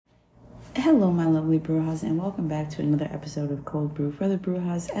Hello, my lovely brewhouse, and welcome back to another episode of Cold Brew for the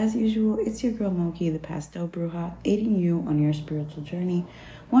Brewhouse. As usual, it's your girl Moki, the Pastel Brewhouse, aiding you on your spiritual journey.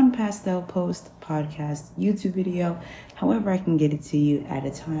 One pastel post, podcast, YouTube video, however I can get it to you at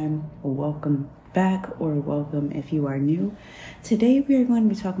a time. Welcome back, or welcome if you are new. Today we are going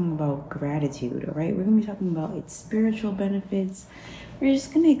to be talking about gratitude, all right? We're going to be talking about its spiritual benefits. We're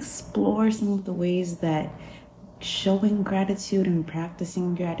just going to explore some of the ways that showing gratitude and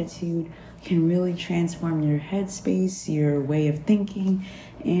practicing gratitude can really transform your headspace, your way of thinking,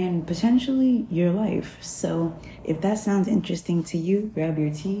 and potentially your life. So if that sounds interesting to you, grab your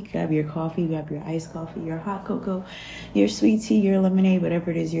tea, grab your coffee, grab your iced coffee, your hot cocoa, your sweet tea, your lemonade,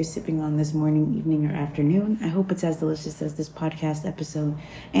 whatever it is you're sipping on this morning, evening, or afternoon. I hope it's as delicious as this podcast episode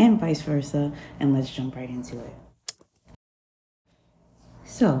and vice versa. And let's jump right into it.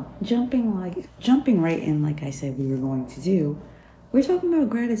 So, jumping right in, like I said we were going to do, we're talking about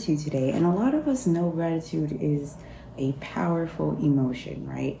gratitude today. And a lot of us know gratitude is a powerful emotion,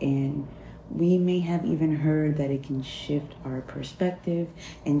 right? And we may have even heard that it can shift our perspective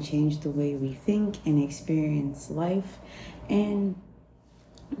and change the way we think and experience life. And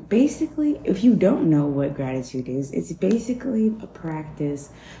basically, if you don't know what gratitude is, it's basically a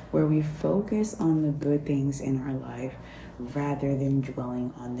practice where we focus on the good things in our life rather than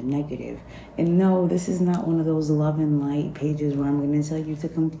dwelling on the negative. And no, this is not one of those love and light pages where I'm going to tell you to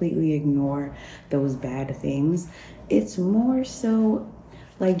completely ignore those bad things. It's more so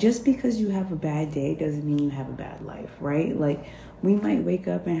like, just because you have a bad day doesn't mean you have a bad life, right? Like, we might wake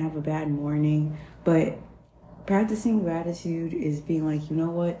up and have a bad morning, but practicing gratitude is being like, you know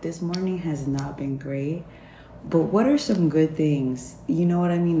what, this morning has not been great, but what are some good things, you know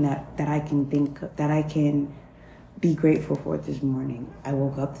what I mean, that I can think of, that I can be grateful for this morning. I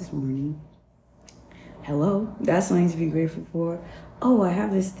woke up this morning. Hello, that's something to be grateful for. Oh, I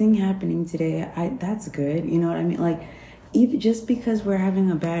have this thing happening today. That's good. You know what I mean? Like, even just because we're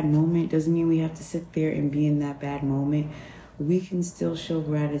having a bad moment doesn't mean we have to sit there and be in that bad moment. We can still show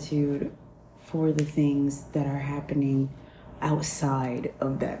gratitude for the things that are happening outside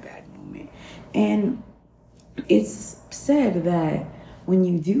of that bad moment. And it's said that when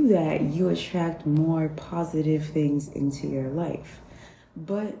you do that, you attract more positive things into your life.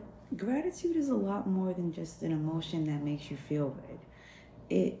 But gratitude is a lot more than just an emotion that makes you feel good.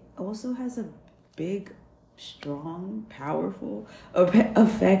 It also has a big, strong, powerful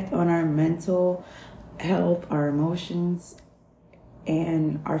effect on our mental health, our emotions,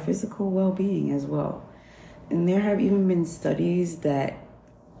 and our physical well-being as well. And there have even been studies that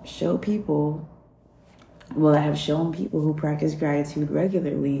show people, well, that have shown people who practice gratitude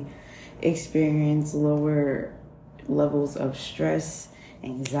regularly experience lower levels of stress,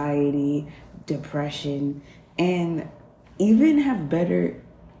 anxiety, depression, and even have better,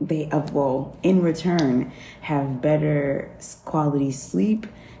 in return, have better quality sleep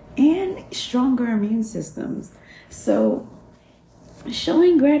and stronger immune systems. So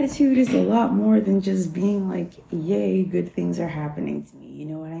showing gratitude is a lot more than just being like, yay, good things are happening to me. You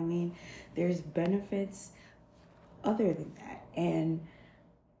know what I mean? There's benefits other than that. And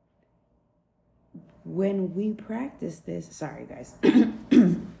when we practice this, sorry guys,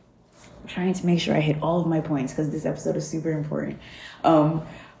 I'm trying to make sure I hit all of my points because this episode is super important.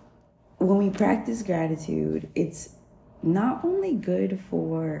 When we practice gratitude, it's not only good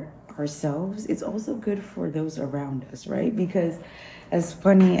for ourselves, it's also good for those around us, right? Because as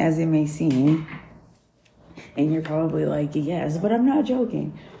funny as it may seem, and you're probably like, yes, but I'm not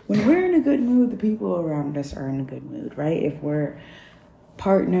joking. When we're in a good mood, the people around us are in a good mood, right? If we're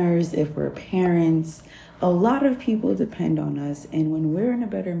partners, if we're parents, a lot of people depend on us. And when we're in a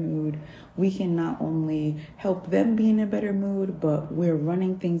better mood, we can not only help them be in a better mood, but we're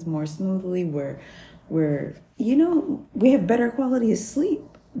running things more smoothly. We have better quality of sleep.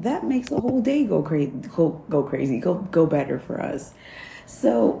 That makes the whole day go better for us.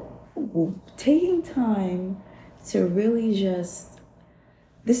 So taking time to really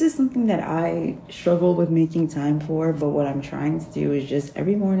this is something that I struggle with making time for, but what I'm trying to do is just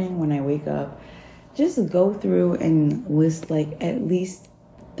every morning when I wake up, just go through and list like at least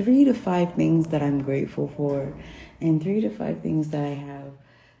 3 to 5 things that I'm grateful for and 3 to 5 things that I have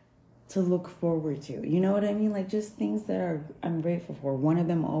to look forward to. You know what I mean? Like, just things that I'm grateful for. One of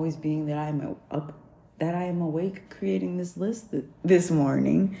them always being that I am awake creating this list this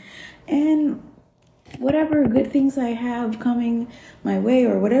morning. And whatever good things I have coming my way,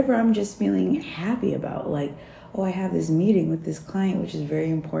 or whatever I'm just feeling happy about, like, oh, I have this meeting with this client, which is very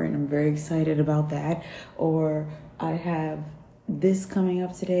important. I'm very excited about that. Or I have this coming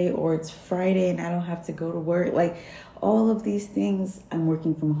up today, or it's Friday and I don't have to go to work. Like, all of these things. I'm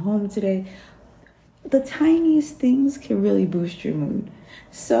working from home today. The tiniest things can really boost your mood.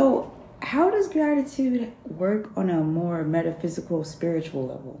 So, how does gratitude work on a more metaphysical, spiritual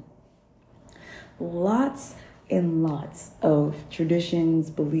level? Lots and lots of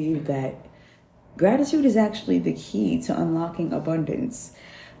traditions believe that gratitude is actually the key to unlocking abundance.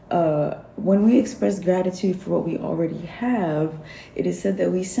 When we express gratitude for what we already have, it is said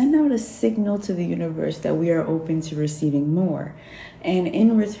that we send out a signal to the universe that we are open to receiving more. And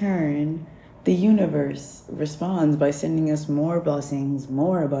in return, the universe responds by sending us more blessings,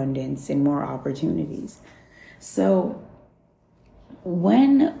 more abundance, and more opportunities. So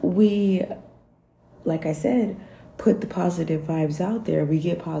when we, like I said, put the positive vibes out there, we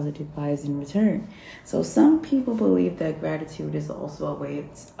get positive vibes in return. So some people believe that gratitude is also a way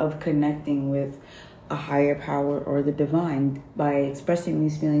of connecting with a higher power or the divine. By expressing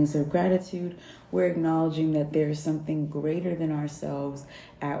these feelings of gratitude, we're acknowledging that there's something greater than ourselves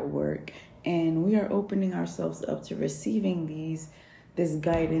at work, and we are opening ourselves up to receiving this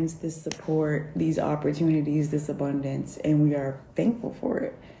guidance, this support, these opportunities, this abundance, and we are thankful for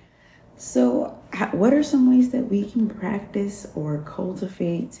it. So what are some ways that we can practice or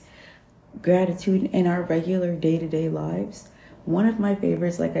cultivate gratitude in our regular day-to-day lives? One of my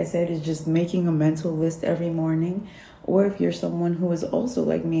favorites, like I said, is just making a mental list every morning. Or if you're someone who is also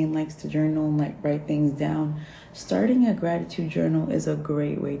like me and likes to journal and write things down, starting a gratitude journal is a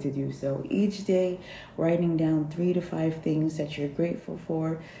great way to do so. Each day, writing down 3 to 5 things that you're grateful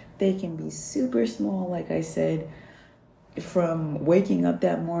for. They can be super small, like I said, from waking up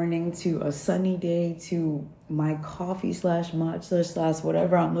that morning to a sunny day to my coffee / matcha /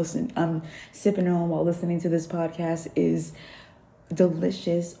 whatever I'm sipping on while listening to this podcast is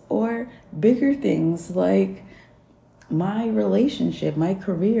delicious, or bigger things like my relationship, my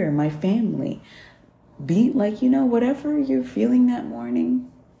career, my family. Whatever you're feeling that morning,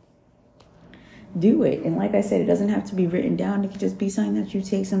 do it. And like I said, it doesn't have to be written down. It could just be something that you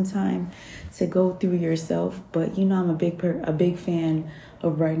take some time to go through yourself. But I'm a big fan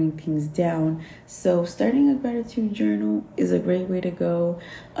of writing things down. So starting a gratitude journal is a great way to go.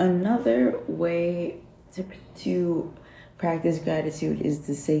 Another way to practice gratitude is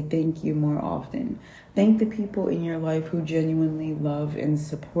to say thank you more often. Thank the people in your life who genuinely love and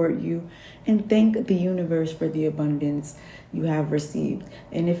support you, and thank the universe for the abundance you have received.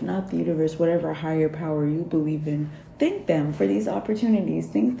 And if not the universe, whatever higher power you believe in, thank them for these opportunities.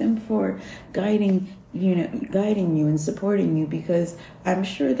 Thank them for guiding you and supporting you, because I'm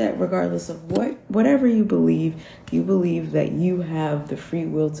sure that regardless of whatever you believe that you have the free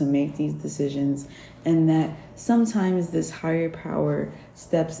will to make these decisions, and that sometimes this higher power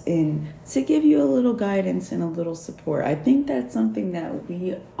steps in to give you a little guidance and a little support. I think that's something that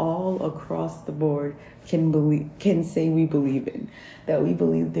we all across the board can say we believe in, that we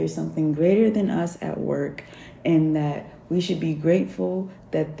believe there's something greater than us at work, and that we should be grateful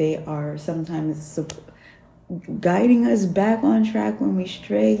that they are sometimes guiding us back on track when we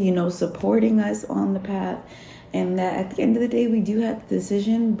stray, supporting us on the path, and that at the end of the day, we do have the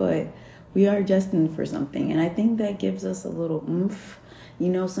decision, but we are destined for something. And I think that gives us a little oomph.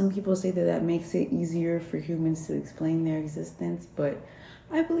 Some people say that makes it easier for humans to explain their existence, but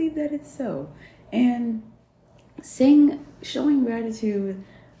I believe that it's so. And showing gratitude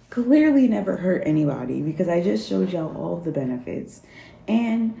clearly never hurt anybody, because I just showed y'all all the benefits.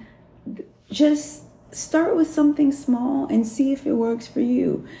 And just start with something small and see if it works for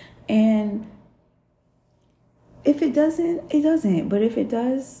you. And if it doesn't, it doesn't. But if it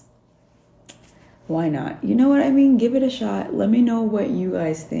does, why not? You know what I mean? Give it a shot. Let me know what you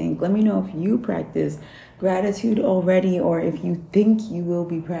guys think. Let me know if you practice gratitude already, or if you think you will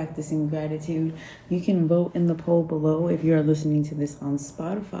be practicing gratitude. You can vote in the poll below if you're listening to this on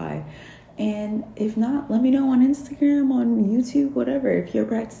Spotify. And if not, let me know on Instagram, on YouTube, whatever, if you're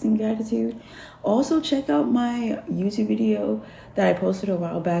practicing gratitude. Also, check out my YouTube video that I posted a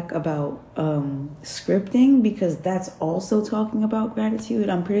while back about scripting, because that's also talking about gratitude.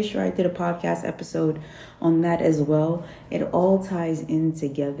 I'm pretty sure I did a podcast episode on that as well. It all ties in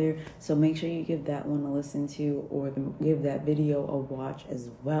together. So make sure you give that one a listen to, or give that video a watch as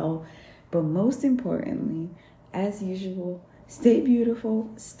well. But most importantly, as usual, stay beautiful,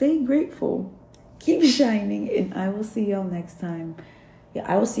 stay grateful, keep shining, and I will see y'all next time.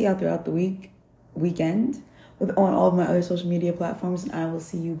 I will see y'all throughout the weekend on all of my other social media platforms, and I will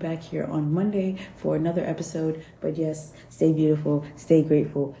see you back here on Monday for another episode. But yes, stay beautiful, stay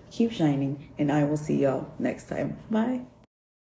grateful, keep shining, and I will see y'all next time. Bye.